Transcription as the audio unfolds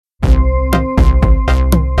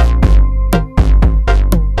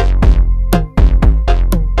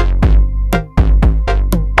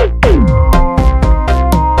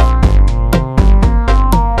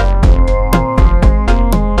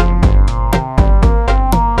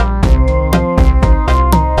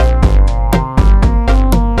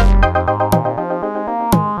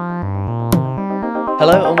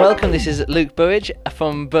everyone. This is Luke Burridge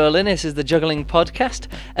from Berlin. This is the Juggling Podcast.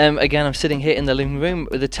 Again, I'm sitting here in the living room.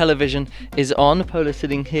 The television is on. Pola's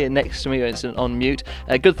sitting here next to me. It's on mute.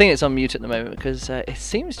 Good thing it's on mute at the moment because it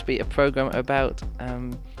seems to be a program about,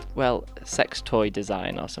 sex toy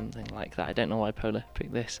design or something like that. I don't know why Pola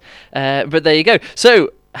picked this. But there you go.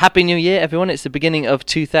 So, Happy New Year, everyone. It's the beginning of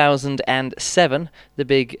 2007. The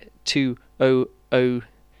big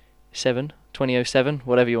 2007,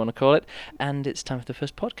 whatever you want to call it, and it's time for the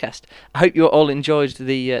first podcast. I hope you all enjoyed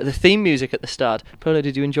the theme music at the start. Pola,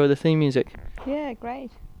 did you enjoy the theme music? Yeah,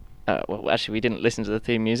 great. Well, actually, we didn't listen to the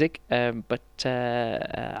theme music, but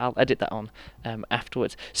I'll edit that on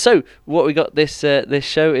afterwards. So, what we got this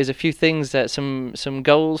show is a few things, some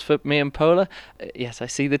goals for me and Pola. Yes, I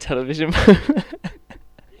see the television.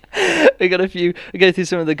 We go through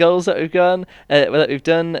some of the goals that we've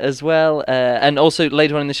done as well, and also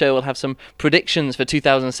later on in the show we'll have some predictions for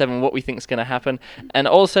 2007, what we think is going to happen, and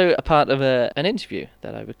also a part of an interview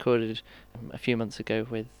that I recorded a few months ago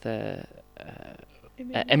with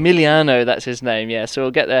Emiliano, that's his name, yeah, so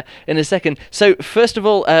we'll get there in a second. So first of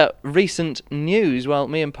all, recent news. Well,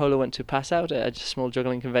 me and Pola went to pass out at a small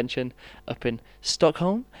juggling convention up in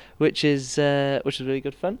Stockholm, which was really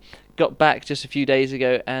good fun. Got back just a few days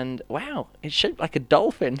ago, and wow, it's shaped like a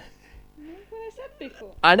dolphin. I said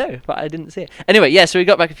before. I know, but I didn't see it. Anyway, yeah, so we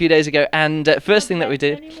got back a few days ago, and first thing that we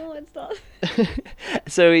did. Anymore and stuff.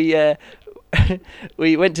 So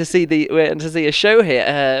we went to see a show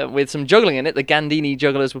here with some juggling in it. The Gandini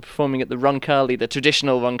jugglers were performing at the Roncalli, the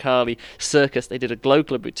traditional Roncalli circus. They did a glow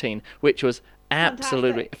club routine, which was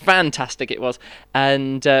absolutely fantastic. It was,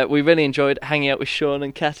 and we really enjoyed hanging out with Sean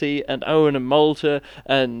and Catty and Owen and Malta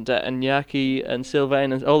and Yaki and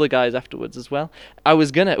Sylvain and all the guys afterwards as well. We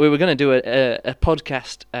were gonna do a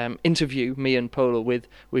podcast interview, me and Pola, with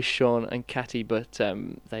Sean and Catty, but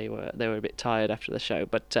they were a bit tired after the show.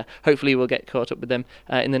 But hopefully we'll get caught up with them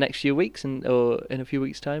in the next few weeks or in a few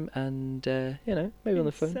weeks' time, and maybe on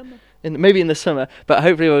the phone. Summer. Maybe in the summer, but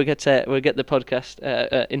hopefully we'll get the podcast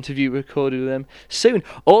interview recorded with them soon.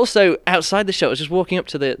 Also, outside the show, I was just walking up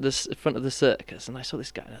to the front of the circus, and I saw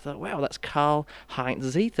this guy, and I thought, wow, that's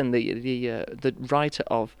Karl-Heinz Ziethen, the writer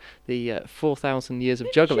of the 4,000 Years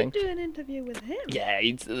of Juggling. You should do an interview with him. Yeah,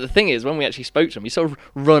 the thing is, when we actually spoke to him, he sort of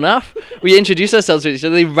run off. We introduced ourselves to each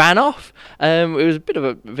other, they ran off. It was a bit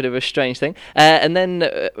of a strange thing. And then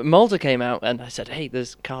Malta came out, and I said, hey,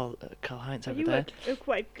 there's Karl-Heinz over there. You were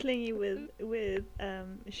quite clingy with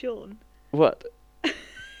Sean. What?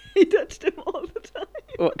 He touched him all the time.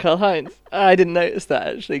 What, Karl-Heinz? I didn't notice that,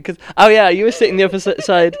 actually, because you were sitting the opposite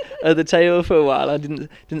side of the table for a while. I didn't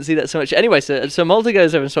see that so much. Anyway, so Malta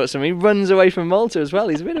goes over and talks to him. He runs away from Malta as well.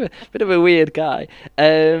 He's a bit of a weird guy.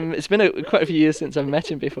 It's been quite a few years since I've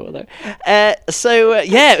met him before, though. You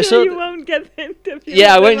won't get the interview.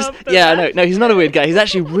 Yeah, I won't. Yeah, no, he's not a weird guy. He's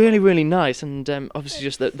actually really, really nice, and obviously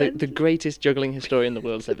just the greatest juggling historian the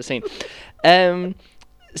world's ever seen.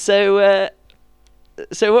 So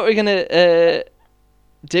what we're going to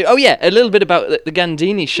do... Oh, yeah, a little bit about the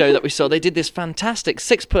Gandini show that we saw. They did this fantastic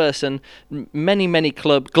 6-person, many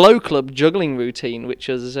glow club juggling routine, which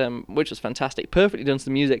was fantastic, perfectly done to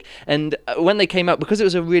the music. And when they came out, because it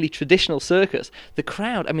was a really traditional circus, the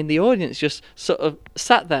crowd, the audience just sort of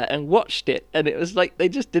sat there and watched it, and it was like they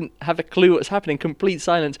just didn't have a clue what was happening, complete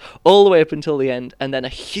silence all the way up until the end, and then a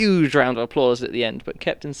huge round of applause at the end, but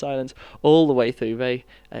kept in silence all the way through. Very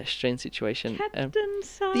strange situation. Captain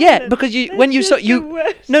Silence. Yeah, because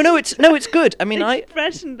No, it's good.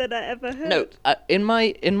 Expression that I ever heard. No, in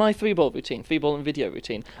my three-ball and video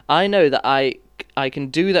routine, I know that I can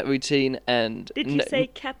do that routine and... Did you say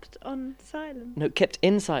kept on silence? No, kept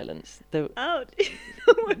in silence. Oh.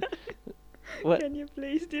 What? Can you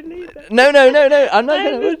please delete that? No, I'm not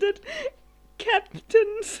going to...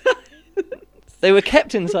 Captain Silence. They were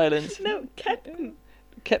kept in silence. No, captain.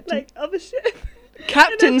 Captain. Like of a ship.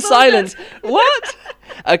 Captain Silence. What?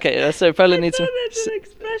 Okay, so Pola needs some... That's an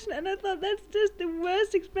expression, and I thought that's just the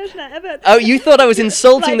worst expression I ever heard. Oh, you thought I was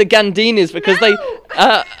insulting the Gandinis because they...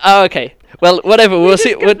 okay. Well, whatever. We'll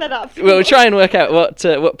see. We'll try and work out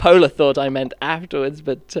what Pola thought I meant afterwards,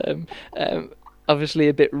 but obviously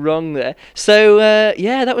a bit wrong there. So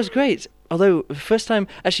that was great. Although first time,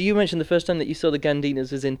 actually, you mentioned the first time that you saw the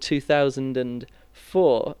Gandinas was in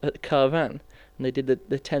 2004 at Caravan, and they did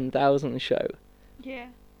the 10,000 show. Yeah,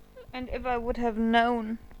 and if I would have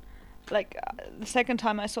known, the second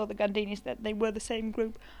time I saw the Gandinis, that they were the same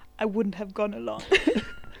group, I wouldn't have gone along,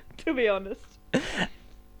 to be honest.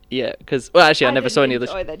 Yeah, because well, actually, I never saw any didn't of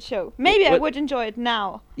the. enjoy that show. Maybe I What- would enjoy it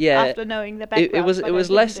now. Yeah, After knowing the background. it was but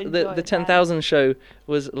I less didn't the enjoy it then. 10,000 show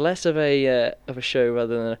was less of a show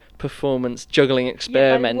rather than a performance juggling Yeah,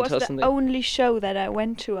 experiment but it or was the something. only show that I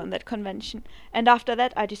went to on that convention, and after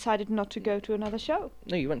that I decided not to go to another show.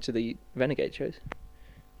 No, you went to the Renegade shows.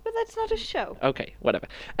 But that's not a show. Okay, whatever.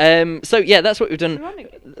 So yeah, that's what we've done.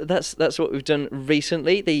 Renegade. That's what we've done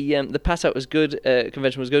recently. The pass out was good.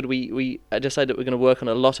 Convention was good. We decided that we're going to work on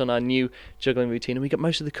a lot on our new juggling routine, and we got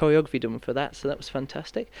most of the choreography done for that. So that was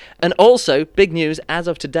fantastic. And also, big news: as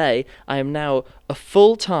of today, I am now a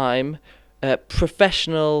full-time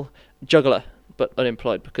professional juggler, but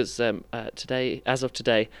unemployed because today, as of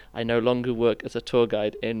today, I no longer work as a tour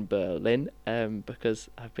guide in Berlin because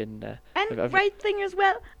I've been. And I've- great thing as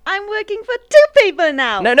well, I'm working for 2 people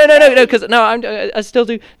now. No, because I still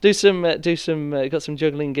do some got some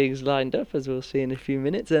juggling gigs lined up, as we'll see in a few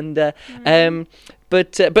minutes, and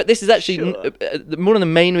but this is actually Sure. one of the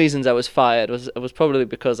main reasons I was fired was probably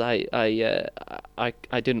because I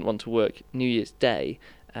didn't want to work New Year's Day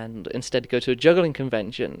and instead go to a juggling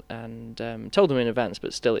convention, and told them in advance,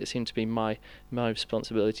 but still it seemed to be my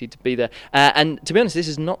responsibility to be there. And to be honest, this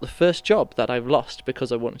is not the first job that I've lost because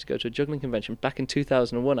I wanted to go to a juggling convention. Back in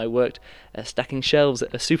 2001, I worked stacking shelves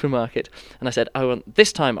at a supermarket, and I said, I want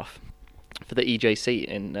this time off for the EJC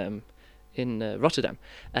in Rotterdam.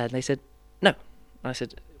 And they said, no. I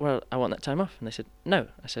said, well, I want that time off. And they said, no.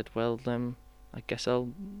 I said, well, I guess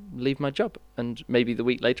I'll leave my job, and maybe the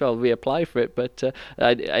week later I'll reapply for it. But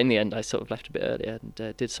in the end, I sort of left a bit earlier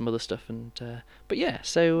and did some other stuff. And but yeah,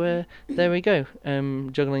 so there we go.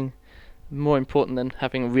 Juggling more important than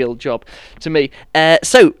having a real job to me.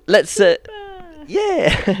 So let's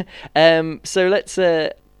yeah. So let's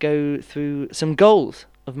go through some goals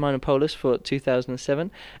of mine and Paulus for 2007.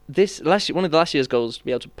 One of the last year's goals was to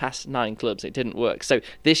be able to pass 9 clubs. It didn't work. So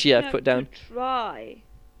this year I've put down. Try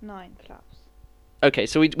 9 clubs. Okay,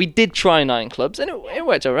 so we did try 9 clubs, and it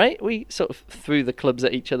worked all right. We sort of threw the clubs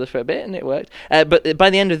at each other for a bit, and it worked. But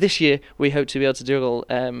by the end of this year, we hope to be able to juggle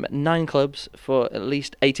 9 clubs for at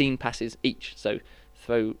least 18 passes each. So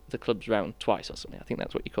throw the clubs round twice or something. I think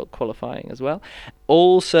that's what you call qualifying as well.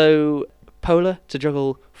 Also, Polar to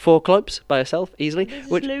juggle 4 clubs by herself easily. This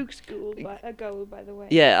which is Luke's goal, by the way.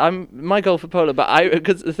 Yeah, my goal for Polar, but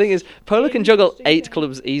because the thing is, Polar can juggle Interesting, 8 yeah.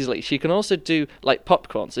 clubs easily. She can also do like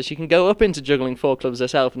popcorn, so she can go up into juggling 4 clubs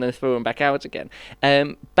herself and then throw them back out again.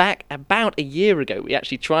 Back about a year ago, we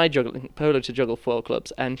actually tried juggling Polar to juggle 4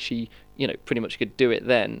 clubs, and she, pretty much could do it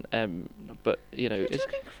then. But You're it's.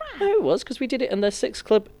 talking crap. No, it was because we did it in the 6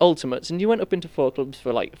 club ultimates, and you went up into 4 clubs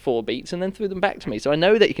for like 4 beats and then threw them back to me. So I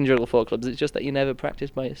know that you can juggle 4 clubs. It's just that you never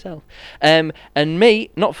practiced by yourself. And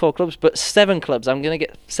me, not 4 clubs, but 7 clubs. I'm going to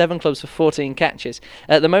get 7 clubs for 14 catches.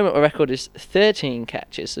 At the moment, my record is 13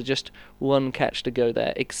 catches, so just 1 catch to go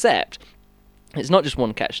there. Except it's not just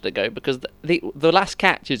 1 catch to go, because the last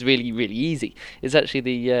catch is really, really easy. It's actually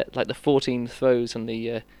the 14 throws and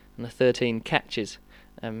the 13 catches.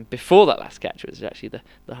 Before that last catch was actually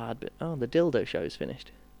the hard bit. Oh, the dildo show is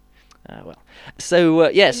finished. Well. So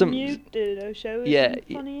yeah, The some new dildo show yeah,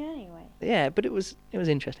 isn't funny anyway. yeah, but it was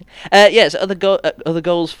interesting. So other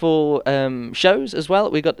goals for shows as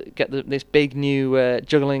well. We got to get this big new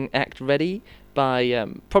juggling act ready by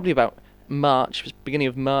probably about March, beginning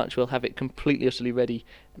of March. We'll have it completely utterly ready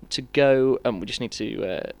to go. We just need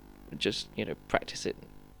to practice it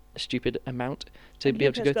a stupid amount to be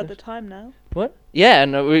able to go got through. the time now. What? Yeah,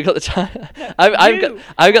 no, we got the time.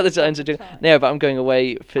 I've got the time to do. No, but I'm going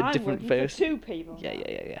away for I'm different working things. for 2 people.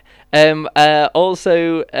 Yeah.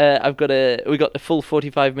 Also, we got a full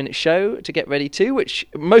 45-minute show to get ready to, which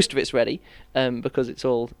most of it's ready, because it's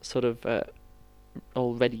all sort of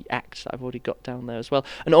already acts that I've already got down there as well.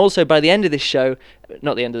 And also, by the end of this show,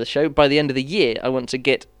 not the end of the show, by the end of the year, I want to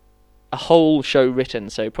get a whole show written.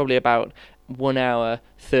 So probably about 1 hour,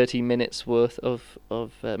 30 minutes worth of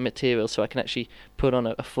material, so I can actually put on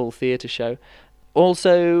a full theatre show.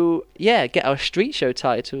 Also, yeah, get our street show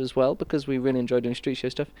tied to as well, because we really enjoy doing street show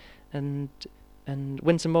stuff, and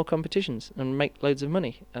win some more competitions and make loads of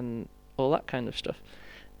money and all that kind of stuff.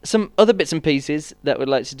 Some other bits and pieces that we'd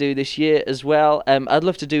like to do this year as well. I'd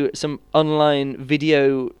love to do some online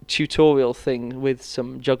video tutorial thing with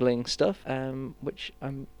some juggling stuff, which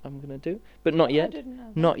I'm gonna do, but not yet. I didn't know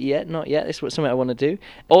that. Not yet. It's something I want to do.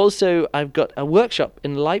 Also, I've got a workshop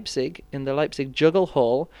in Leipzig, in the Leipzig Juggle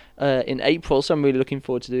Hall, in April. So I'm really looking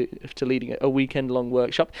forward to leading a weekend-long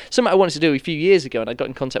workshop. Something I wanted to do a few years ago, and I got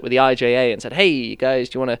in contact with the IJA and said, "Hey, guys,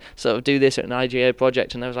 do you want to sort of do this at an IJA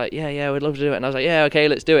project?" And I was like, "Yeah, we'd love to do it." And I was like, "Yeah, okay,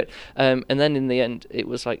 let's do do it. And then in the end, it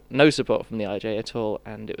was like no support from the IJA at all,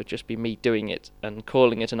 and it would just be me doing it and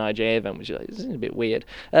calling it an IJA event, which is like, this is a bit weird.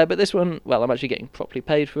 But this one, well, I'm actually getting properly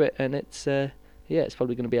paid for it, and it's it's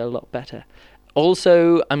probably going to be a lot better.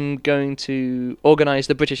 Also, I'm going to organise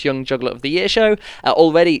the British Young Juggler of the Year show.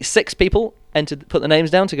 Already 6 people put the names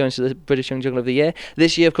down to go into the British Young Juggler of the Year.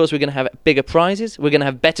 This year, of course, we're going to have bigger prizes. We're going to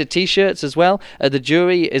have better T-shirts as well. The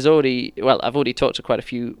jury is already... Well, I've already talked to quite a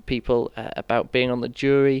few people about being on the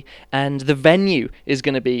jury. And the venue is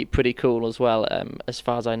going to be pretty cool as well, as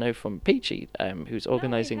far as I know from Peachy, who's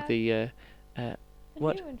organising the...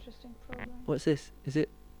 what? New interesting program. What's this? Is it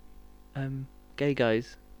gay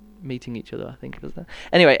guys meeting each other, I think it was that.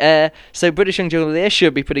 Anyway, so British Young Juggler of the Year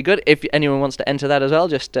should be pretty good. If anyone wants to enter that as well,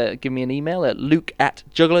 just give me an email at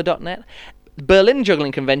luke@juggler.net. Berlin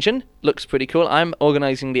Juggling Convention looks pretty cool. I'm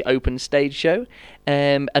organising the open stage show,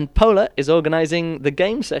 and Pola is organising the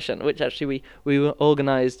game session, which actually we were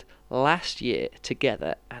organised last year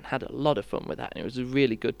together and had a lot of fun with that, and it was a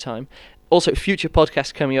really good time. Also, future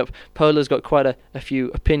podcasts coming up. Pola's got quite a few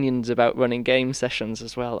opinions about running game sessions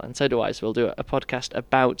as well, and so do I, so we'll do a podcast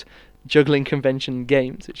about juggling convention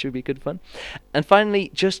games, which should be good fun. And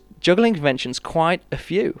finally, just juggling conventions, quite a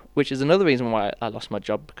few, which is another reason why I lost my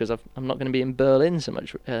job, because I'm not going to be in Berlin so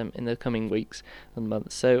much in the coming weeks and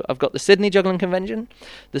months. So I've got the Sydney Juggling Convention,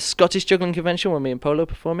 the Scottish Juggling Convention where me and Polo are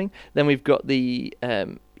performing, then we've got the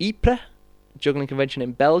Ypres Juggling Convention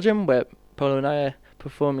in Belgium where Polo and I are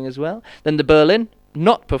performing as well. Then the Berlin,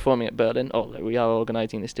 not performing at Berlin, although we are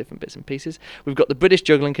organising these different bits and pieces. We've got the British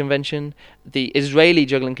Juggling Convention, the Israeli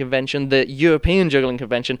Juggling Convention, the European Juggling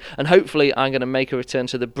Convention, and hopefully I'm going to make a return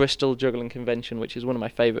to the Bristol Juggling Convention, which is one of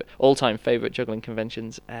my all-time favourite juggling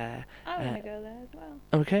conventions. I'm going to go there as well.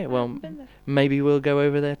 Okay, well, haven't been there. maybe we'll go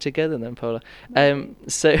over there together then, Paula.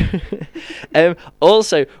 So,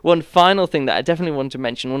 also, one final thing that I definitely want to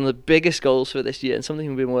mention, one of the biggest goals for this year, and something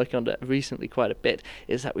we've been working on recently quite a bit,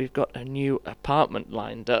 is that we've got a new apartment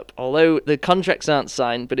lined up. Although the contracts aren't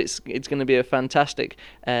signed, but it's going to be a fantastic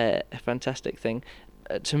thing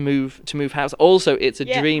to move house. Also, it's a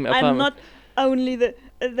dream apartment. I'm not only the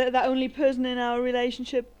only person in our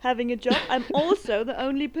relationship having a job. I'm also the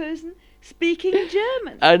only person speaking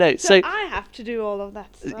German. Oh no, so I have to do all of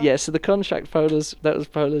that stuff. Yeah, so the contract, that was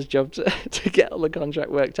Pola's job to get all the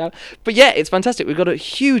contract worked out. But yeah, it's fantastic. We've got a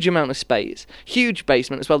huge amount of space, huge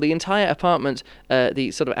basement as well. The entire apartment,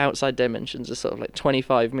 the sort of outside dimensions are sort of like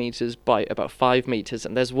 25 metres by about 5 metres,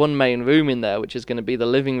 and there's one main room in there, which is going to be the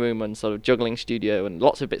living room and sort of juggling studio and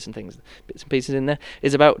lots of bits and pieces in there.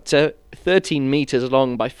 Is about 13 metres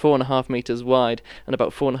long by 4.5 metres wide and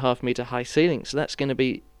about 4.5 metre high ceiling. So that's going to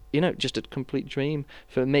be, just a complete dream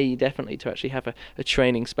for me, definitely, to actually have a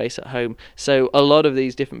training space at home. So a lot of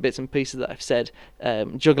these different bits and pieces that I've said,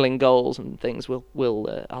 juggling goals and things,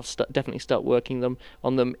 I'll definitely start working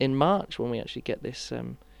on them in March when we actually get this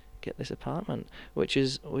apartment, which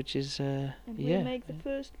is And we'll make the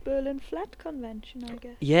first Berlin Flat Convention, I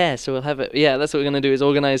guess. Yeah, so we'll have it. Yeah, that's what we're going to do, is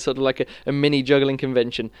organise sort of like a mini juggling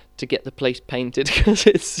convention to get the place painted, because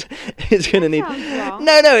it's going to need.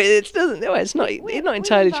 No, it doesn't. No, it's not. It's not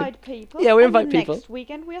entirely true. We invite people. Yeah, we invite people. Next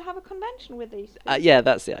weekend we'll have a convention with these. Yeah,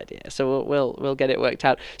 that's the idea. So we'll get it worked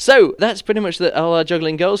out. So that's pretty much all our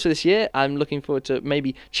juggling goals for this year. I'm looking forward to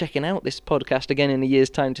maybe checking out this podcast again in a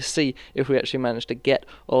year's time to see if we actually managed to get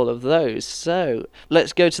all of those. So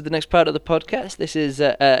let's go to the next part of the podcast. This is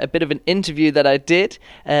a bit of an interview that I did.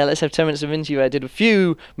 Let's have 10 minutes of interview I did a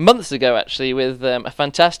few months ago, actually, with a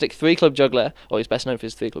fantastic 3-club juggler, or he's best known for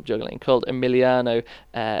his 3-club juggling, called Emiliano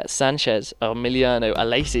Sanchez, or Emiliano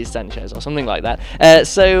Alaces Sanchez, or something like that.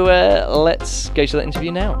 So let's go to that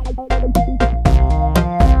interview now.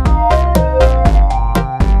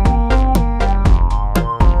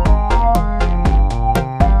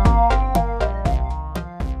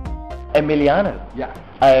 Emiliano. Yeah.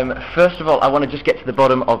 First of all, I want to just get to the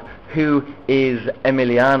bottom of who is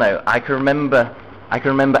Emiliano. I can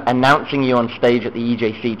remember announcing you on stage at the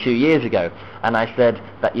EJC 2 years ago, and I said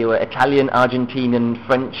that you were Italian, Argentinian,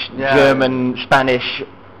 French, German, Spanish,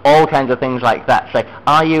 all kinds of things like that. So,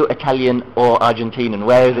 are you Italian or Argentinian?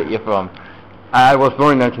 Where is it you're from? I was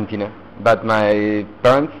born in Argentina, but my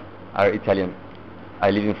parents are Italian.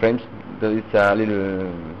 I live in France. There is a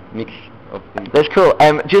little mix. That's cool.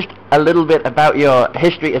 Just a little bit about your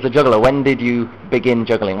history as a juggler. When did you begin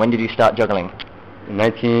juggling? When did you start juggling? In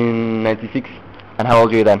 1996. And how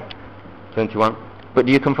old were you then? 21. But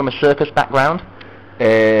do you come from a circus background?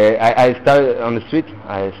 I started on the street.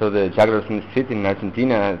 I saw the jugglers in the street in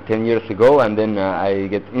Argentina 10 years ago, and then I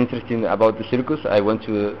get interested about the circus. I went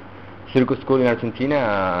to a circus school in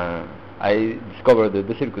Argentina. I discovered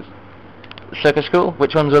the circus. circus school?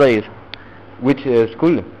 Which ones are these? Which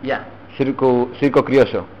school? Yeah. Circo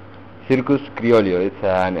Criollo. Circus Criollo. It's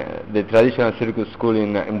the traditional circus school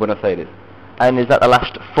in Buenos Aires. And is that the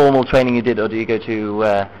last formal training you did, or do you go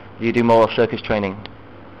to do you do more circus training?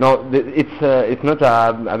 No, it's not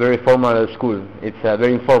a very formal school. It's a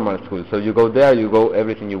very informal school. So you go there, you go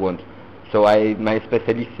everything you want. So my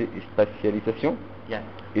specialization. Yeah.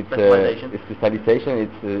 It's Specialization. specialization.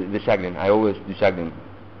 It's the juggling. I always do juggling.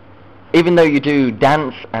 Even though you do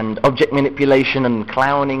dance and object manipulation and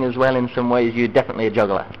clowning as well in some ways, you're definitely a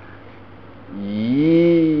juggler.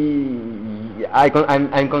 I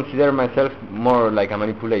consider myself more like a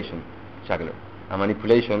manipulation juggler. A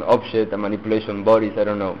manipulation object, a manipulation bodies, I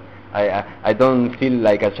don't know. I don't feel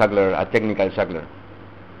like a juggler, a technical juggler.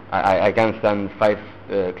 I can stand 5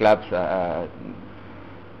 claps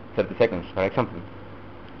 30 seconds, for example.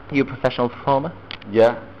 You a professional performer?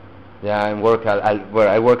 Yeah. I work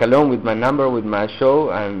alone with my number, with my show,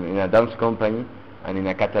 and in a dance company, and in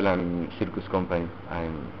a Catalan circus company.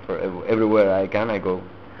 Everywhere I can, I go.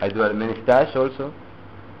 I do a many stage also.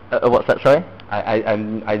 What's that, sorry?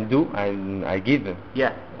 I give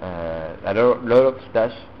Yeah. a lot of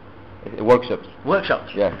stage workshops.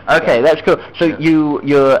 Workshops? Yes. Okay, yeah. that's cool. So Yeah.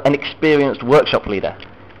 you're an experienced workshop leader?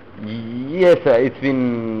 Yes, it's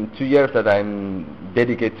been 2 years that I'm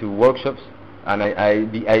dedicated to workshops, and I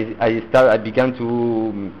began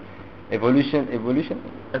to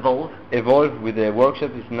evolve with the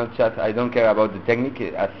workshop. It's not just I don't care about the technique.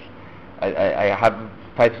 As I have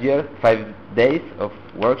 5 days of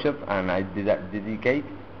workshop, and I dedicate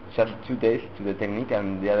just 2 days to the technique,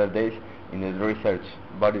 and the other days in the research,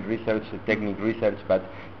 body research, technique research. But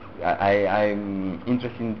I'm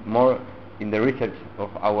interested more in the research of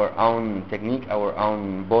our own technique, our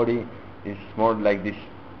own body. Is more like this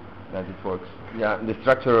that it works. Yeah, the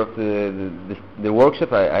structure of the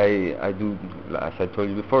workshop, I do, as I told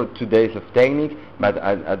you before, 2 days of technique, but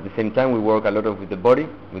at the same time we work a lot with the body,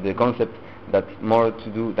 with the concept that have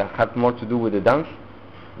more to do with the dance,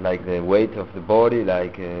 like the weight of the body,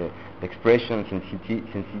 like the expression,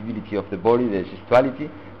 sensibility of the body, the gestuality,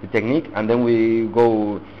 the technique, and then we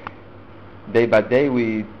go day by day.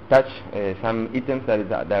 We touch some items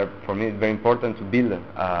that are for me very important to build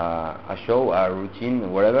a show, a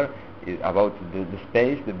routine, whatever, about the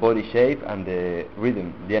space, the body shape, and the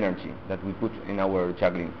rhythm, the energy that we put in our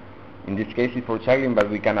juggling. In this case it's for juggling, but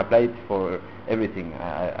we can apply it for everything.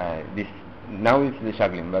 Now it's the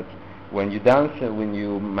juggling, but when you dance, when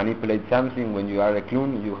you manipulate something, when you are a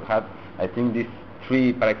clown, you have, I think, these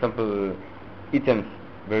 3, for example, items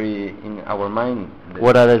very in our mind.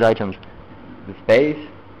 What are those items? The space,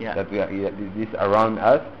 Yeah. that this around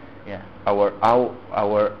us, Yeah.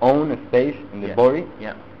 our own space in the Yeah. body,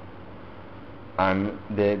 Yeah. and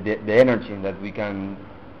the energy that we can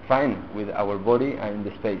find with our body and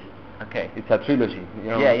the space. Okay. It's a trilogy, you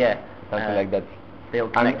know, Yeah. something like that. They'll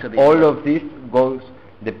connect And to the all of this goes.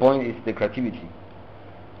 The point is the creativity,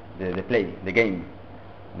 the play, the game,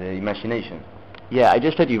 the imagination. Yeah, I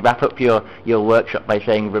just heard you wrap up your workshop by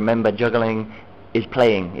saying, remember, juggling is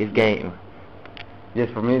playing, is game. Yes,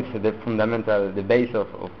 for me it's the fundamental, the base of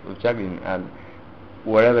juggling, and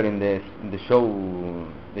wherever in the show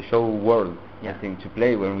world, Yeah. I think to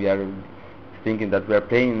play, when we are thinking that we are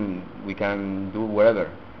playing, we can do whatever,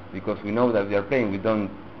 because we know that we are playing. We don't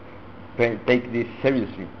take this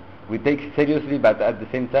seriously. We take it seriously, but at the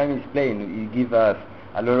same time it's playing. It gives us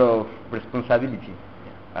a lot of responsibility.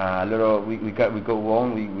 A lot of we go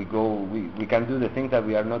on. We can do the things that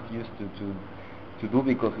we are not used to do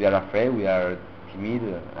because we are afraid. We are timid.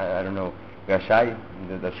 I don't know. We are shy.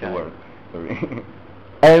 That's the word. Sorry.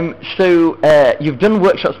 So you've done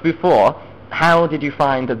workshops before. How did you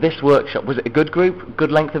find this workshop? Was it a good group,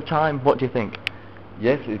 good length of time? What do you think?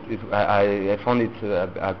 Yes, I found it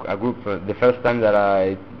a group. The first time that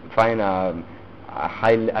I find a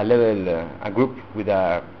group with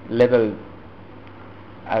a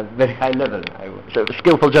very high level. So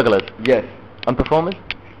skillful jugglers? Yes. And performers?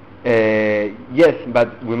 Yes, but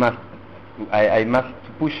I must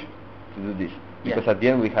push to do this, because Yeah. at the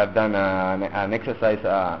end we have done an exercise,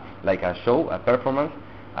 like a show, a performance,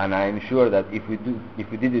 and I'm sure that if we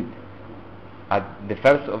did it at the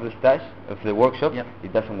first of the stage of the workshop, Yep.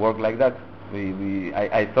 it doesn't work like that.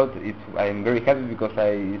 I thought I am very happy because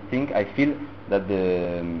I feel that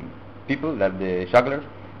the people, that the jugglers,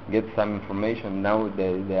 get some information. Now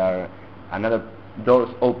they are another doors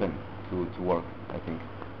open to work, I think.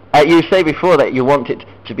 You say before that you want it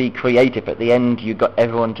to be creative. At the end, you got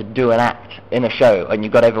everyone to do an act in a show, and you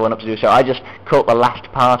got everyone up to do a show. I just caught the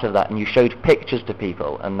last part of that, and you showed pictures to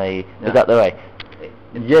people, and Yeah. is that the way?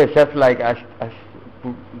 Yes, just like as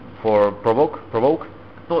for provoke.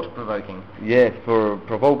 Thought-provoking. Yes, for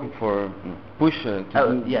provoke, for push to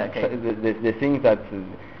Oh, do yeah, okay. the things that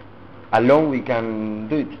alone we can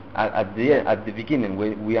do it. At the beginning,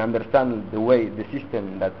 we understand the way the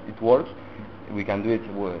system that it works. We can do it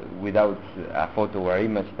without a photo or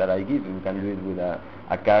image that I give. We can do it with a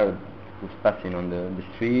car who's passing on the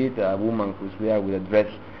street, a woman who's there with a dress.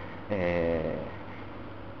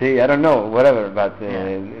 I don't know, whatever, but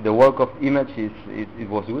the work of image it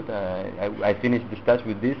was good. I finished the stage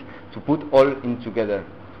with this to put all in together,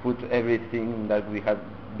 to put everything that we had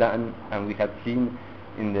done and we had seen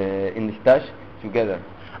in the stage together.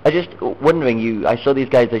 I just wondering, I saw these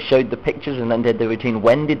guys, they showed the pictures and then did the routine.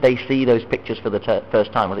 When did they see those pictures for the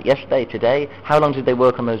first time? Was it yesterday, today? How long did they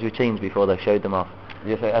work on those routines before they showed them off?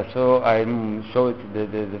 Yes, I showed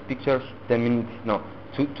the pictures 10 minutes, no,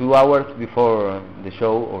 2 hours before the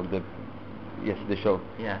show, or the show.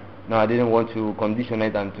 Yeah. No, I didn't want to condition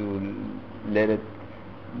it and to let it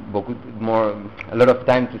a lot of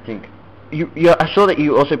time to think. I saw that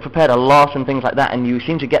you also prepared a lot and things like that, and you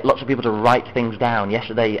seem to get lots of people to write things down.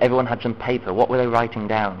 Yesterday, everyone had some paper. What were they writing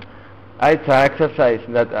down? It's an exercise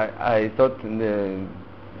that I thought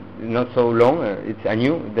not so long. It's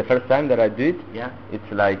the first time that I do it. Yeah. It's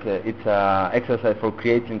like it's an exercise for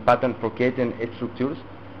creating patterns, for creating structures,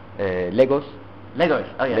 Legos. Legos.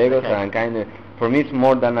 Oh yeah. Legos, okay. and kind of, for me, it's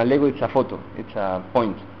more than a Lego. It's a photo. It's a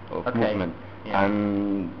point of Okay. movement. Yeah.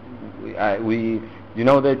 And we you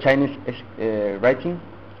know the Chinese writing,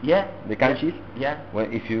 Yeah. the kanjis. Yeah. Well,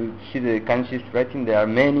 if you see the kanjis writing, there are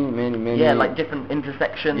many. Yeah, like different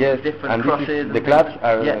intersections, Yes, different and crosses. the and clubs things.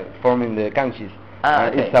 are Yeah. forming the kanjis.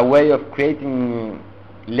 Okay. It's a way of creating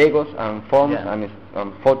Legos and forms Yeah.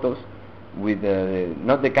 and photos with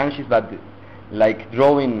not the kanjis, but like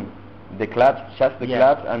drawing the clubs, just the Yeah.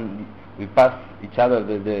 clubs, and we pass each other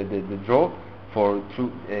the draw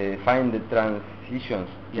to find the transitions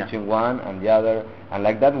Yeah. between one and the other, and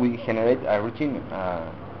like that we generate a routine.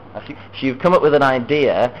 So you've come up with an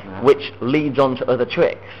idea which leads on to other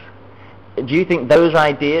tricks. Do you think those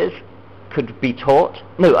ideas could be taught?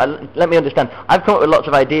 No, let me understand. I've come up with lots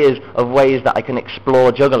of ideas of ways that I can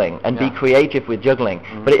explore juggling and be Yeah. creative with juggling.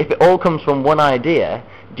 But if it all comes from one idea,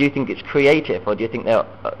 do you think it's creative, or do you think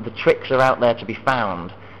the tricks are out there to be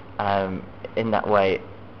found in that way?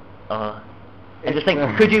 I just think,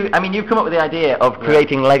 you've come up with the idea of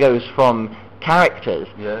creating Legos from characters.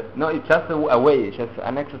 Yeah. No, it's just a way. It's just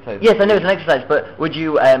an exercise. Yes, I know it's an exercise, but would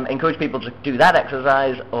you encourage people to do that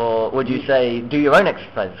exercise, or would you say do your own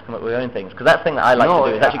exercises, come up with your own things? Because that's the thing that I like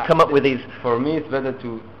to do, is actually come up with these... For me, it's better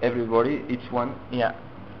to everybody, each one, Yeah.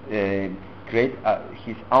 create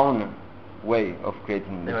his own way of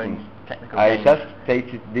creating the Their own things. technical I games. just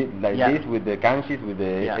take it like Yeah. this with the kanjis, with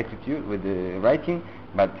the Yeah. execute, with the writing,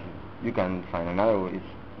 but you can find another way. It's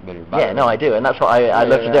very bad. Yeah, no, I do, and that's what I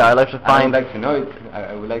love to do. I love to I find... would like to know it.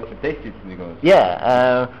 I would like to taste it because...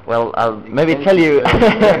 Yeah, well, I'll maybe Thank tell you. you.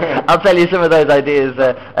 I'll tell you some of those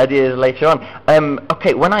ideas later on.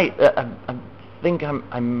 Okay, when I think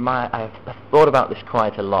I've thought about this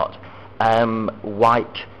quite a lot.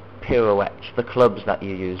 White pirouettes, the clubs that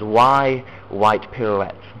you use. Why white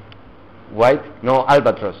pirouettes? White? No,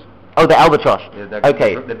 albatross. Oh, the albatross. Yeah,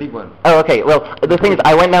 Okay. The big one. Oh, okay. Well, the thing is,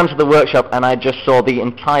 I went down to the workshop and I just saw the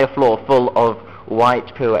entire floor full of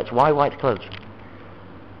white pirouettes. Why white clubs?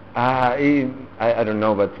 I don't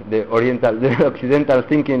know, but the Occidental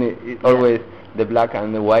thinking is always the black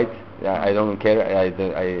and the white. I don't care.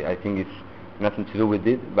 I think it's nothing to do with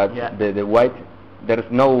it. But Yeah. the white, there's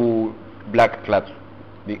no black clubs.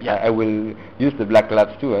 Yeah. I will use the black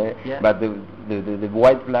clubs too. Yeah. But the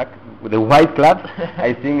white clubs,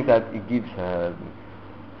 I think that it gives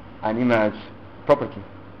an image property.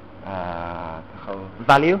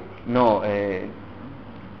 Value? No.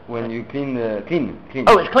 When you clean.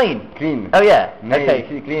 Oh, it's clean. Clean. Oh, yeah. Maybe Okay.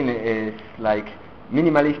 see, clean is like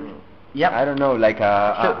minimalist. Yep. I don't know, like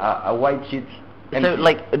a white sheet. So, empty.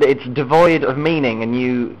 like, it's devoid of meaning, and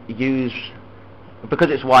you use...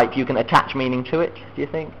 Because it's white, you can attach meaning to it, do you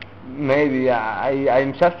think? Maybe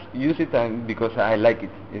I'm just use it because I like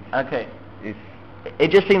it. Okay. It's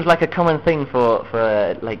It just seems like a common thing for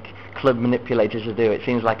like club manipulators to do. It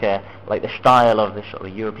seems like the style of this sort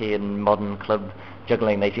of European modern club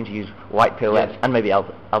juggling. They seem to use white pirouettes Yes. and maybe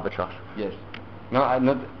albatross. yes. No,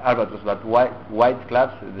 not albatross, but white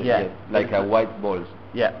clubs. Yeah. Yes, like white balls.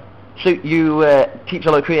 Yeah. So you teach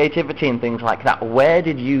a lot of creativity and things like that. Where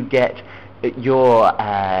did you get your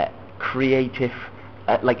creative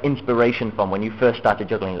inspiration from when you first started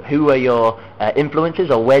juggling? Who were your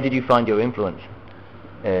influences, or where did you find your influence?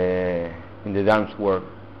 In the dance world.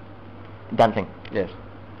 Dancing. Yes.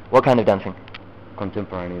 What kind of dancing?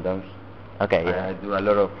 contemporary dance. Okay, yeah. I do a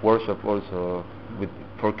lot of workshop also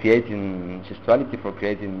for creating gestuality, for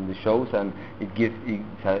creating the shows, and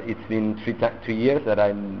it's been 3 years that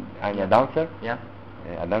I'm a dancer. Yeah.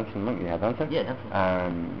 A dancing monkey, a dancer. Yeah, dancing.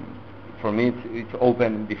 And for me, it's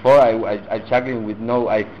open. Before I juggling with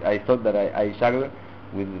I thought that I juggle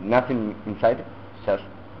with nothing inside, just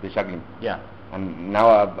the juggling. Yeah. And now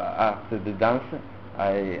after the dance,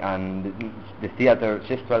 and the theater,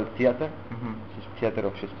 gestual theater, theater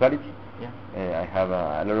of gestuality. Yeah. I have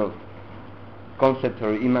a lot of concept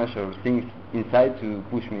or image or things inside to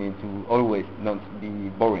push me to always not be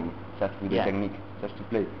boring, just with the technique, just to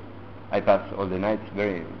play. I pass all the nights,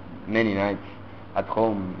 many nights at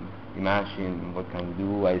home, imagine what can we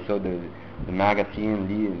do. I saw the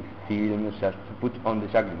magazine, films, just to put on the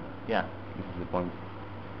juggling. Yeah. This is the point.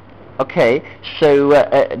 Okay, so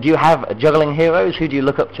do you have juggling heroes? Who do you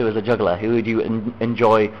look up to as a juggler? Who do you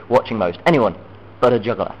enjoy watching most? Anyone but a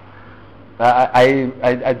juggler.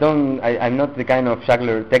 I'm not the kind of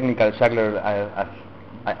juggler, technical juggler.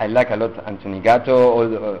 I like a lot Anthony Gatto, all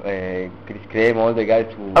Chris Creme, all the guys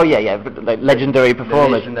who. Oh yeah, but like legendary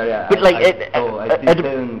performers. But like I see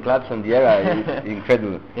 7 claps on the air. It's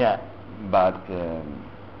incredible. Yeah. But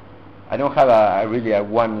I don't have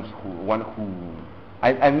one who.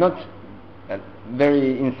 I'm not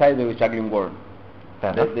very inside the juggling world.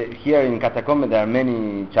 Here in Catacombe there are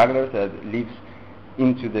many jugglers that live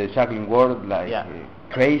into the juggling world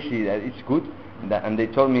crazy. It's good. And they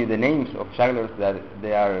told me the names of jugglers that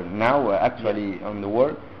they are now actually on the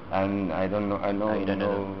world, and I don't know. I know. You don't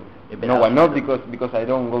know. No, I'm not because I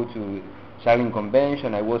don't go to juggling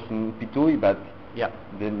convention. I was in Pitui, but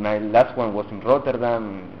my last one was in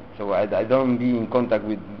Rotterdam, so I don't be in contact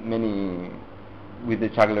with the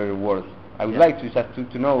juggler world. I would like to just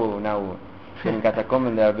to know now. In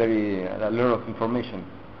Catacombe there are a lot of information.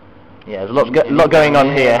 Yeah, there's a lot going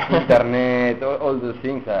on here. Internet, all those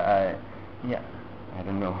things. I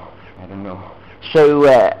don't know. So,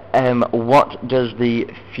 what does the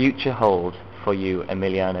future hold for you,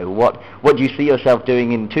 Emiliano? What do you see yourself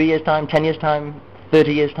doing in 2 years' time, 10 years' time,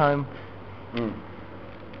 30 years' time?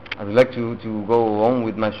 I would like to go on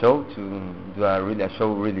with my show, to do a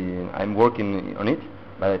show. Really, I'm working on it,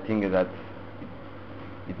 but I think that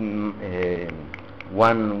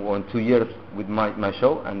 1 or 2 years with my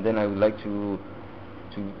show, and then I would like to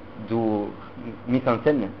do mise en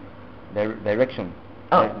scène, direction.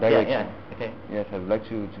 Direction. Yeah. Okay. Yes, I would like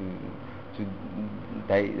to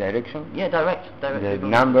direction. Yeah, direct. The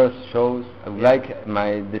numbers, shows. I would like,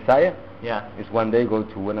 my desire is one day go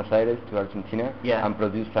to Buenos Aires, to Argentina, and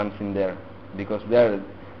produce something there, because there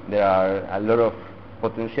are a lot of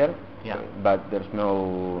potential, but there's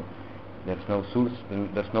no source,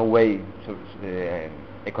 there's no way,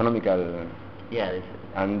 economical. Yeah.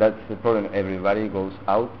 And that's the problem. Everybody goes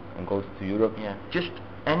out and goes to Europe. Yeah.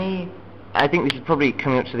 I think this is probably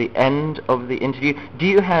coming up to the end of the interview. Do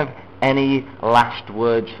you have any last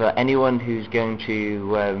words for anyone who's going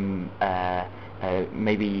to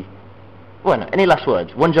any last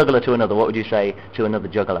words? One juggler to another, what would you say to another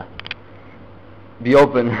juggler? Be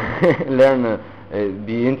open, learn,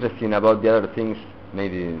 be interested about the other things,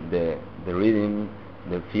 maybe the rhythm,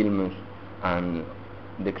 the films, and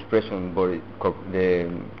the expression, the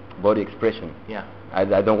body expression. Yeah.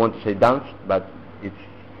 I don't want to say dance, but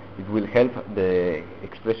it will help the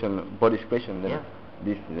expression, body expression. Yeah.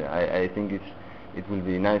 This I think it will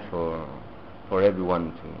be nice for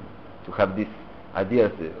everyone to have these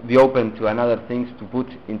ideas, be open to another things to put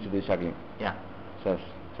into the juggling. Yeah. Just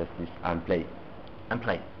this, and play. And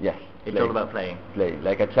play. Yes. It's play. all about playing. Play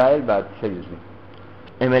like a child, but seriously.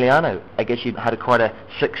 Emiliano, I guess you've had quite a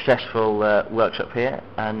successful workshop here,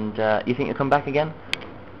 and you think you'll come back again?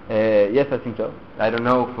 Yes, I think so. I don't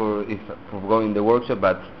know if for going the workshop,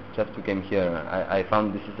 but just to come here. I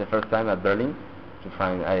found this is the first time at Berlin to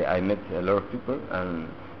find. I met a lot of people, and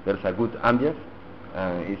there's a good ambience.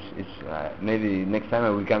 Maybe next time I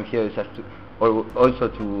will come here just also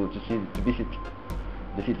to visit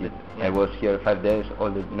the city. Yeah. I was here 5 days,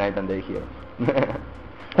 all the night and day here.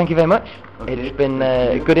 Thank you very much. Okay. It's been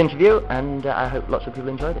a good interview, and I hope lots of people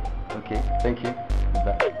enjoyed it. Okay, thank you.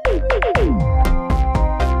 Bye.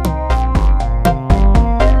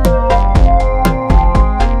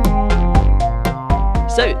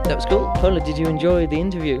 So, that was cool. Paula, did you enjoy the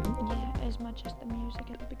interview? Yeah, as much as the music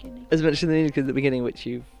at the beginning. as much as the music at the beginning, which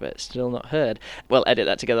you've still not heard. We'll edit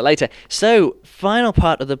that together later. So, final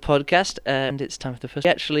part of the podcast, and it's time for the first. We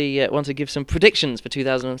actually want to give some predictions for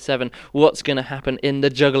 2007, what's going to happen in the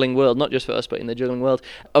juggling world, not just for us, but in the juggling world.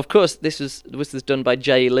 Of course, this was done by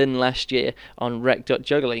Jay Lynn last year on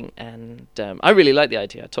Rec.Juggling, and I really liked the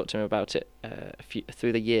idea. I talked to him about it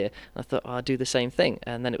through the year, and I thought, I'll do the same thing.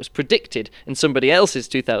 And then it was predicted in somebody else's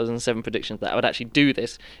 2007 predictions that I would actually do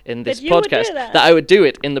this in this That you would do podcast, that? that I would do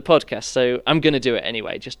it in the podcast. So I'm going to do it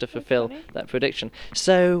anyway, just to fulfill that prediction.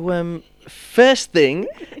 So first thing,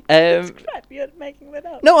 It's crap, you're making that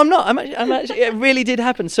up. no, I'm not. I'm actually. It really did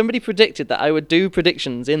happen. Somebody predicted that I would do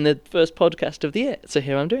predictions in the first podcast of the year. So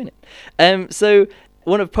here I'm doing it. So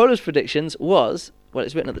one of Polo's predictions was, well,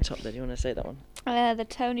 it's written at the top there. Do you want to say that one? The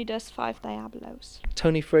Tony does 5 Diabolos.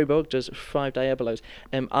 Tony Freiburg does 5 Diabolos.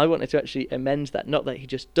 I wanted to actually amend that. Not that he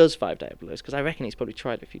just does 5 Diabolos, because I reckon he's probably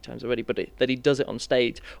tried it a few times already, but that he does it on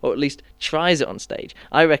stage, or at least tries it on stage.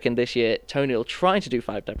 I reckon this year Tony will try to do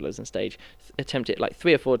 5 Diabolos on stage, attempt it like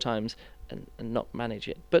 3 or 4 times, and not manage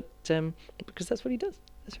it. But because that's what he does.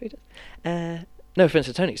 That's what he does. No offense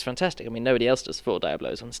to Tony, it's fantastic. I mean, nobody else does 4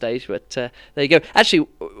 Diabolos on stage, but there you go. Actually,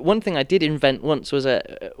 one thing I did invent once was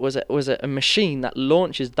a machine that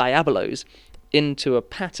launches Diabolos into a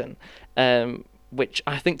pattern, which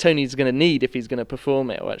I think Tony's going to need if he's going to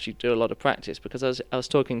perform it or actually do a lot of practice. Because I was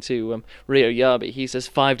talking to Rio Yabi, he says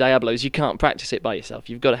 5 Diabolos, you can't practice it by yourself.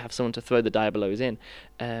 You've got to have someone to throw the Diabolos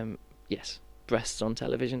in. Yes. Breasts on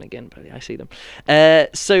television again, probably. I see them.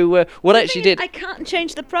 So what I actually did? I can't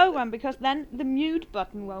change the program because then the mute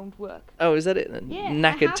button won't work. Oh, is that it then? Yeah,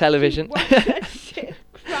 Knackered television. I have to watch that shit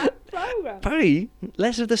crap program. Probably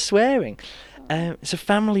less of the swearing. It's a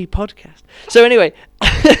family podcast. So anyway,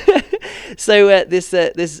 so this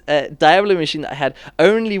Diabolo machine that I had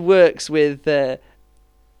only works with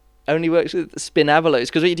spinabolos,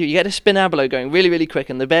 because what you do, you get a spinabolo going really, really quick,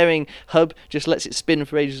 and the bearing hub just lets it spin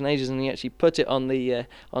for ages and ages, and you actually put it on the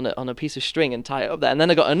on a piece of string and tie it up there. And then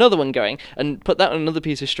I got another one going and put that on another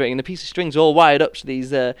piece of string, and the piece of string's all wired up to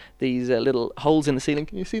these little holes in the ceiling.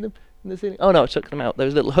 Can you see them in the ceiling? Oh no, I took them out.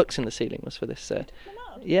 Those little hooks in the ceiling was for this.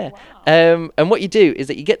 Yeah. Wow. And what you do is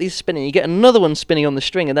that you get these spinning, you get another one spinning on the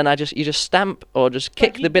string, and then you just stamp or just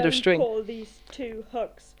kick the bit of string. Call these 2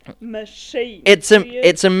 hooks machine. It's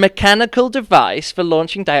a mechanical device for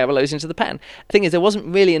launching Diabolos into the pan. The thing is, there wasn't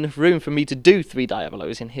really enough room for me to do 3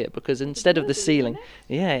 Diabolos in here, because instead of the ceiling,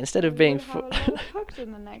 instead of being have a lot of hooks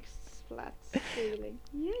in the next flat ceiling.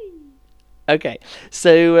 Yay! Okay,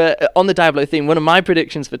 so on the Diabolo theme, one of my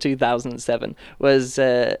predictions for 2007 was,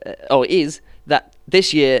 is that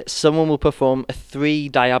this year someone will perform a 3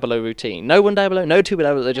 Diabolo routine. No 1 Diabolo, no 2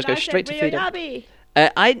 Diabolo, they just go straight to 3 Diabolo.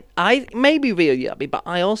 I maybe Rio Yabi, but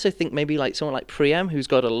I also think maybe like someone like Priam, who's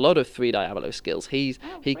got a lot of 3 Diabolo skills. He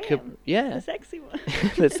could, the sexy one.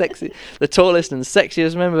 the tallest and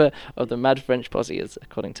sexiest member of the Mad French Posse, is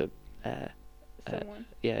according to Someone.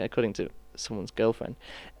 according to someone's girlfriend.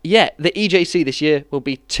 Yeah, the EJC this year will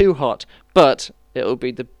be too hot, but it will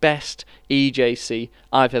be the best EJC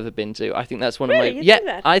I've ever been to. I think that's one Really? of my. You Yeah, think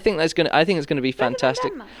that? I think it's going to be Better than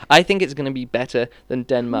fantastic. Denmark? I think it's going to be better than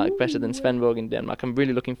Denmark, better than Svendborg in Denmark. I'm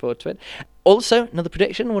really looking forward to it. Also, another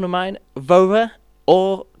prediction, one of mine: Vova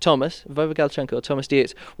Galchenko or Thomas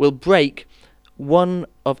Dietz will break one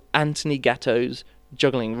of Anthony Gatto's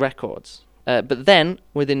juggling records. But then,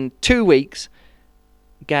 within 2 weeks,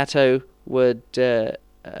 Gatto would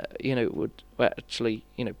actually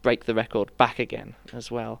break the record back again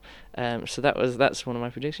as well. So that's one of my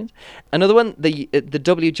predictions. Another one, the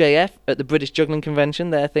WJF at the British Juggling Convention,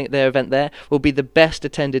 their event there will be the best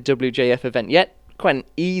attended WJF event yet. Quite an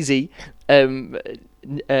easy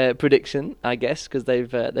prediction, I guess, because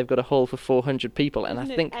they've got a hall for 400 people, and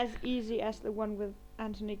Isn't I think it as easy as the one with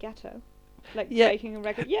Anthony Gatto? Like Yeah. breaking a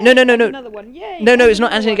record. Yeah. No. Another one. Yay. no, it's not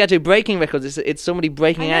another Anthony one. Gatto breaking records. It's somebody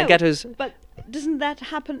breaking I out know, Gatto's. But doesn't that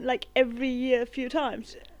happen like every year a few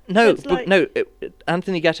times? No, It's but like- no.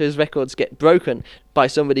 Anthony Gatto's records get broken by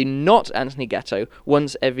somebody not Anthony Gatto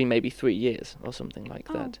once every maybe 3 years or something like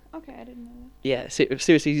that. Oh, okay, I didn't know that. Yeah,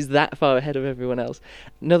 seriously, he's that far ahead of everyone else.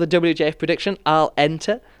 Another WJF prediction: I'll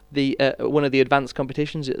enter the one of the advanced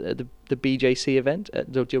competitions at the BJC event,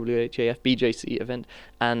 at the WJF BJC event,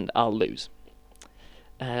 and I'll lose.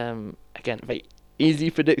 Again, very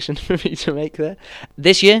easy prediction for me to make there.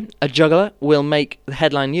 This year, a juggler will make the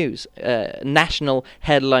headline news, national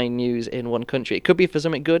headline news in one country. It could be for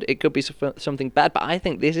something good, it could be for something bad, but I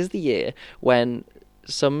think this is the year when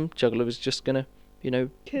some juggler is just going to,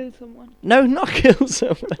 Kill someone. no, not kill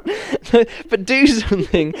someone, but do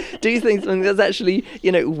something. Do something that's actually,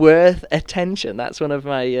 worth attention. That's one of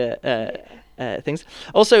my things.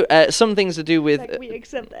 Also, some things to do with. Like we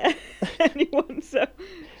accept anyone, so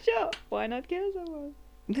sure, why not kill someone?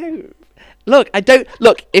 No, look, I don't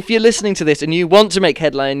look. If you're listening to this and you want to make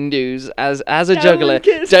headline news as a Don't juggler,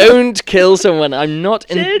 kill don't kill someone. I'm not.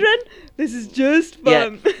 Children, this is just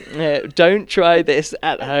fun. Don't try this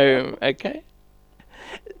at home, okay?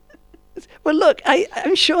 Well, look,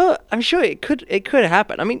 I'm sure it could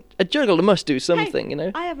happen. I mean, a juggler must do something, you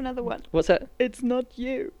know. I have another one. What's that? It's not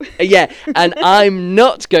you. Yeah, and I'm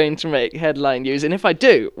not going to make headline news. And if I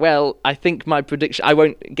do, well, I think my prediction, I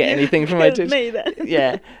won't get anything from my Killed tips. me then.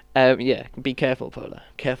 Yeah. Be careful, Paula.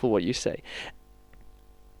 Careful what you say.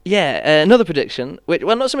 Yeah, another prediction,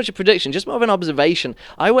 well, not so much a prediction, just more of an observation.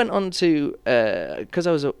 I went on to, because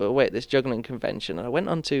I was away at this juggling convention, and I went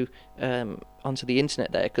onto the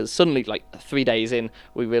internet there, because suddenly, like 3 days in,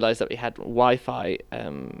 we realised that we had Wi-Fi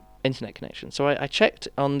internet connection. So I checked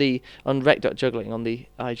on rec.juggling, on the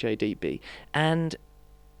IJDB, and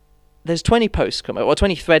there's 20 posts come up, or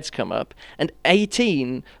 20 threads come up, and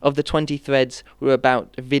 18 of the 20 threads were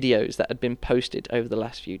about videos that had been posted over the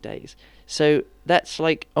last few days. So that's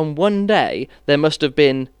like, on one day, there must have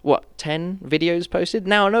been, 10 videos posted?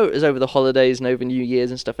 Now, I know it was over the holidays and over New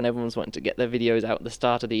Year's and stuff, and everyone's wanting to get their videos out at the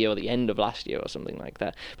start of the year or the end of last year or something like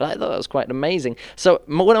that. But I thought that was quite amazing. So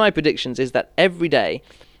one of my predictions is that every day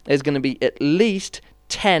there's going to be at least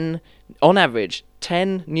 10, on average,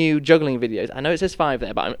 10 new juggling videos. I know it says 5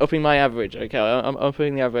 there, but I'm upping my average, okay? I'm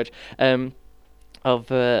upping the average of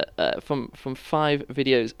from 5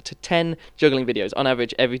 videos to 10 juggling videos on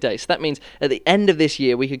average every day. So that means at the end of this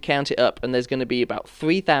year we could count it up, and there's going to be about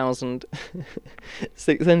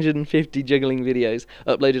 3,650 juggling videos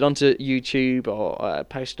uploaded onto YouTube or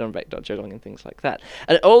posted on rec.juggling and things like that.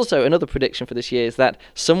 And also another prediction for this year is that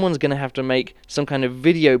someone's going to have to make some kind of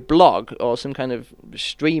video blog or some kind of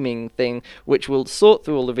streaming thing which will sort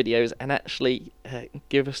through all the videos and actually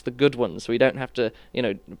give us the good ones, so we don't have to,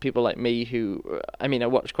 people like me who, I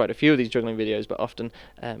watch quite a few of these juggling videos, but often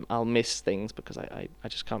I'll miss things because I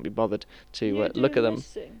just can't be bothered to look at them.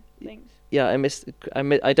 Missing things. Yeah,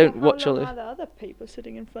 I don't watch all How the... long are the other people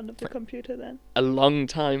sitting in front of the computer then? A long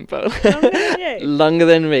time, Paul. Longer than you? Longer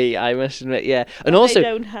than me, I must admit, yeah. And But also... they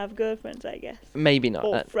don't have girlfriends, I guess. Maybe not.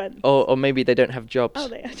 Or friends. Or maybe they don't have jobs. Oh,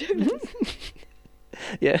 they are jugglers.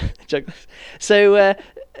 Yeah, jugglers. So at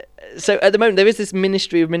the moment there is this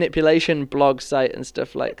Ministry of Manipulation blog site and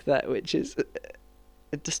stuff like that, which is...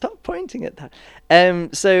 to stop pointing at that.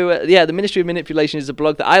 The Ministry of Manipulation is a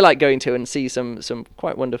blog that I like going to and see some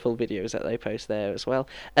quite wonderful videos that they post there as well.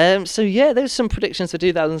 There's some predictions for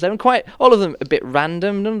 2007. Quite all of them a bit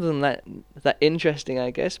random, none of them that interesting,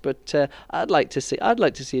 I guess. But I'd like to see a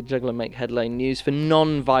juggler make headline news for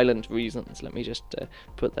non-violent reasons. Let me just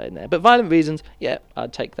put that in there. But violent reasons, yeah,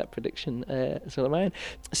 I'd take that prediction as well of my own.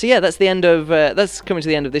 So yeah, that's coming to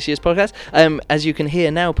the end of this year's podcast. As you can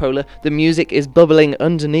hear now, Paula, the music is bubbling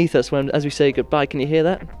underneath us as we say goodbye. Can you hear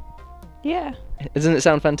that? Yeah. Doesn't it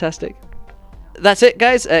sound fantastic? That's it,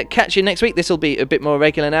 guys. Catch you next week. This will be a bit more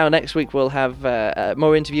regular now. Next week we'll have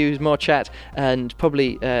more interviews, more chat, and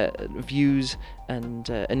probably views and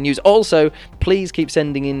news. Also, please keep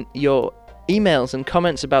sending in your emails and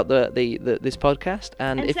comments about this podcast,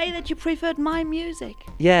 and say that you preferred my music.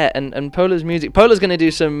 Yeah, and Paula's music. Paula's going to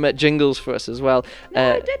do some jingles for us as well.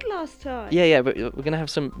 No, I did last time. Yeah, but we're gonna have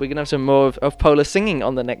some more of Paula singing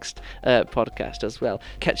on the next podcast as well.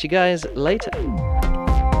 Catch you guys later.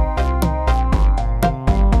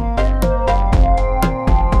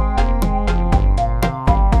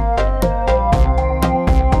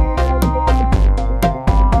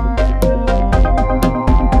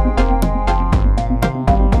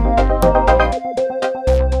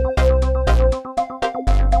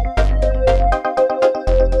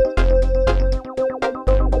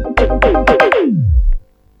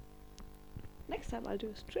 I'll do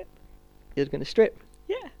a strip. You're going to strip?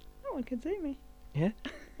 Yeah, no one can see me. Yeah?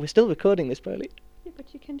 We're still recording this, Polly. Yeah,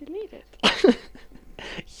 but you can delete it.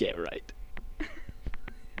 Yeah, right.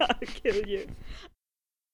 I'll kill you.